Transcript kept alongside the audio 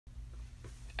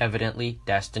Evidently,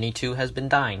 Destiny 2 has been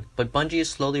dying, but Bungie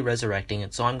is slowly resurrecting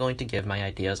it, so I'm going to give my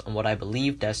ideas on what I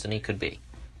believe Destiny could be.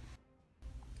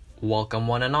 Welcome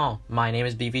one and all, my name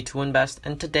is BV2InBest,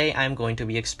 and today I am going to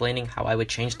be explaining how I would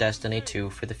change Destiny 2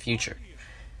 for the future.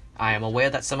 I am aware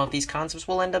that some of these concepts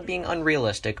will end up being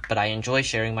unrealistic, but I enjoy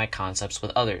sharing my concepts with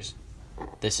others.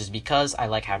 This is because I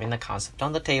like having the concept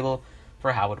on the table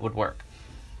for how it would work.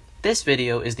 This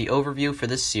video is the overview for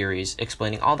this series,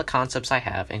 explaining all the concepts I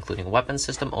have, including weapon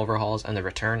system overhauls and the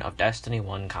return of Destiny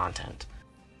 1 content.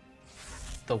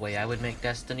 The way I would make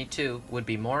Destiny 2 would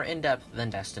be more in-depth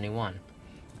than Destiny 1.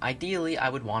 Ideally, I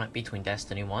would want it between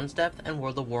Destiny 1's depth and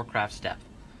World of Warcraft's depth,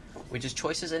 which is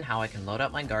choices in how I can load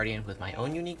up my Guardian with my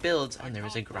own unique builds, and there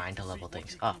is a grind to level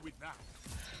things up.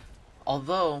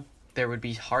 Although there would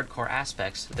be hardcore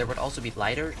aspects, there would also be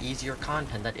lighter, easier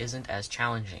content that isn't as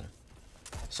challenging.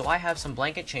 So I have some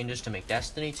blanket changes to make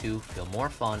Destiny 2 feel more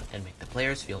fun and make the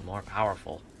players feel more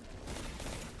powerful.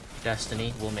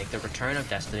 Destiny will make the return of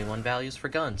Destiny 1 values for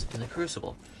guns in the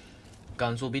Crucible.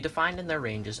 Guns will be defined in their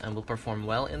ranges and will perform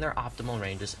well in their optimal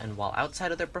ranges, and while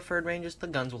outside of their preferred ranges, the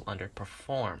guns will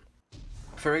underperform.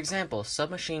 For example,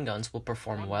 submachine guns will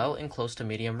perform well in close to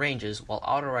medium ranges, while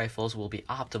auto rifles will be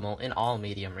optimal in all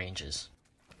medium ranges.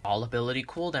 All ability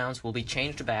cooldowns will be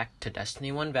changed back to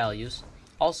Destiny 1 values.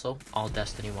 Also, all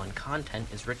Destiny 1 content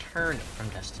is returned from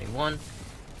Destiny 1,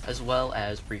 as well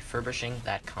as refurbishing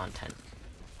that content.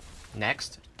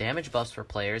 Next, damage buffs for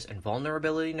players and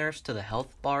vulnerability nerfs to the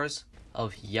health bars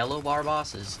of yellow bar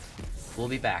bosses will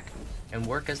be back, and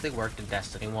work as they worked in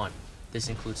Destiny 1. This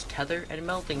includes Tether and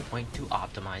Melting Point to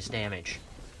optimize damage.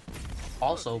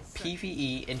 Also,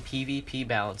 PvE and PvP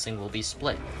balancing will be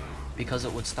split, because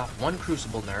it would stop one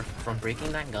Crucible nerf from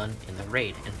breaking that gun in the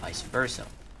raid, and vice versa.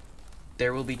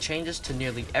 There will be changes to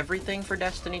nearly everything for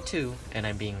Destiny 2, and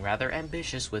I'm being rather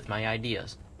ambitious with my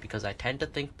ideas, because I tend to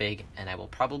think big, and I will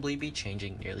probably be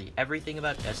changing nearly everything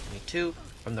about Destiny 2,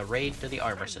 from the raid to the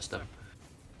armor system.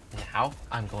 Now,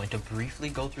 I'm going to briefly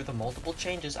go through the multiple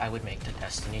changes I would make to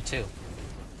Destiny 2.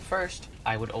 First,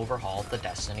 I would overhaul the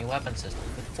Destiny weapon system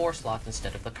with 4 slots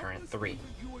instead of the current 3.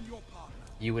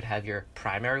 You would have your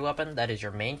primary weapon, that is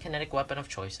your main kinetic weapon of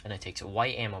choice, and it takes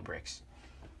white ammo bricks.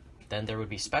 Then there would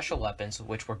be special weapons,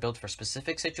 which were built for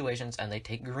specific situations, and they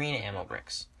take green ammo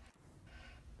bricks.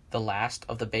 The last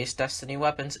of the base Destiny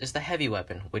weapons is the heavy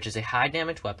weapon, which is a high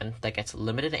damage weapon that gets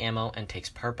limited ammo and takes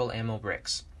purple ammo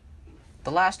bricks.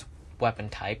 The last weapon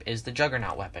type is the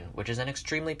Juggernaut weapon, which is an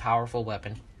extremely powerful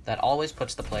weapon that always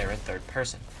puts the player in third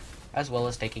person, as well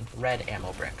as taking red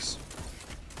ammo bricks.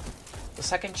 The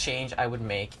second change I would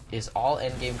make is all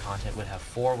endgame content would have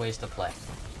 4 ways to play.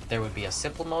 There would be a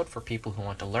simple mode for people who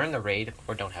want to learn the raid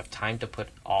or don't have time to put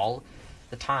all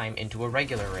the time into a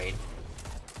regular raid.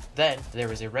 Then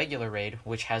there is a regular raid,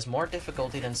 which has more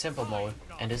difficulty than simple mode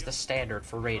and is the standard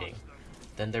for raiding.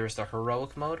 Then there is the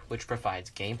heroic mode, which provides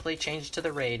gameplay changes to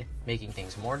the raid, making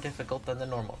things more difficult than the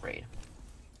normal raid.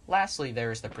 Lastly,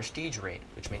 there is the prestige raid,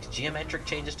 which makes geometric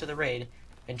changes to the raid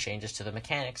and changes to the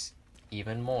mechanics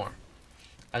even more,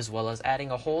 as well as adding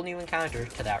a whole new encounter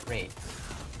to that raid.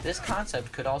 This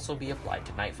concept could also be applied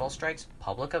to Nightfall strikes,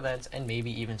 public events, and maybe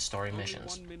even story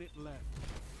missions.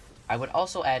 I would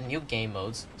also add new game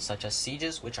modes, such as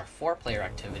Sieges, which are 4-player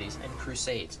activities, and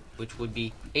Crusades, which would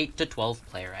be 8 to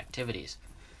 12-player activities.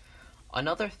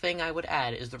 Another thing I would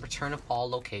add is the return of all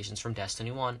locations from Destiny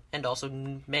 1, and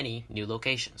also many new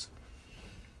locations.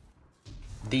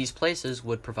 These places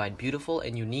would provide beautiful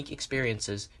and unique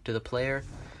experiences to the player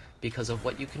because of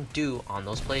what you can do on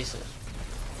those places.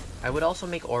 I would also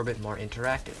make Orbit more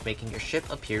interactive, making your ship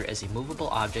appear as a movable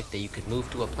object that you could move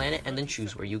to a planet and then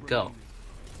choose where you go.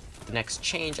 The next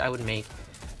change I would make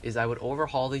is I would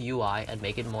overhaul the UI and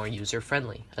make it more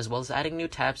user-friendly, as well as adding new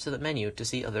tabs to the menu to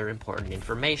see other important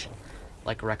information,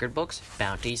 like record books,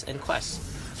 bounties, and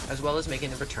quests, as well as making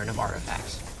the return of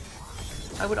artifacts.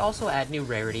 I would also add new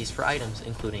rarities for items,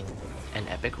 including an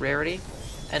epic rarity,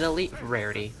 an elite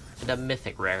rarity, and a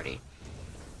mythic rarity.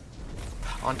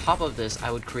 On top of this, I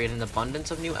would create an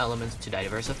abundance of new elements to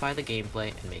diversify the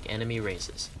gameplay and make enemy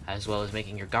races, as well as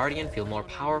making your Guardian feel more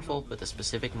powerful with the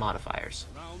specific modifiers.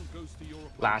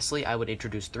 Lastly, I would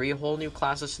introduce 3 whole new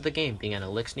classes to the game, being an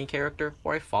Elixir character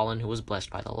or a Fallen who was blessed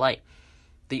by the light.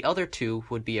 The other 2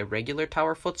 would be a regular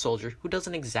Tower Foot soldier who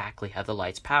doesn't exactly have the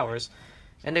light's powers,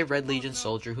 and a Red Legion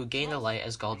soldier who gained the light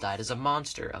as Gaul died as a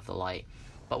monster of the light,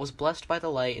 but was blessed by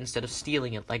the light instead of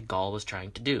stealing it like Gaul was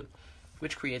trying to do,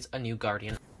 which creates a new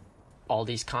Guardian. All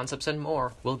these concepts and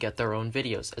more will get their own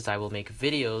videos, as I will make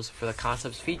videos for the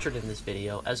concepts featured in this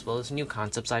video, as well as new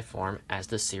concepts I form as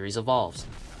this series evolves.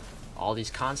 All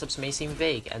these concepts may seem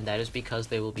vague, and that is because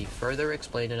they will be further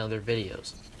explained in other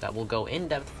videos that will go in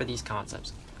depth for these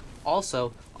concepts.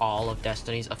 Also, all of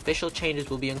Destiny's official changes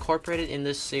will be incorporated in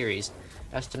this series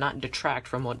as to not detract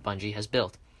from what Bungie has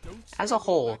built. As a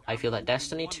whole, I feel that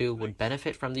Destiny 2 would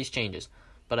benefit from these changes,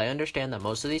 but I understand that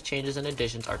most of these changes and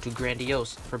additions are too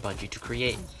grandiose for Bungie to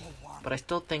create. But I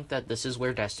still think that this is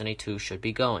where Destiny 2 should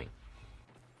be going.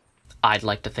 I'd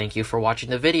like to thank you for watching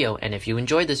the video, and if you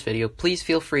enjoyed this video, please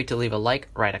feel free to leave a like,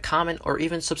 write a comment, or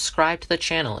even subscribe to the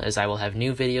channel, as I will have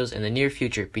new videos in the near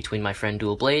future between my friend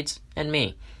Dual Blades and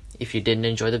me. If you didn't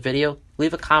enjoy the video,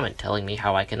 leave a comment telling me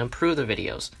how I can improve the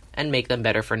videos and make them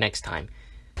better for next time.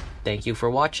 Thank you for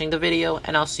watching the video,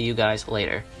 and I'll see you guys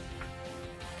later.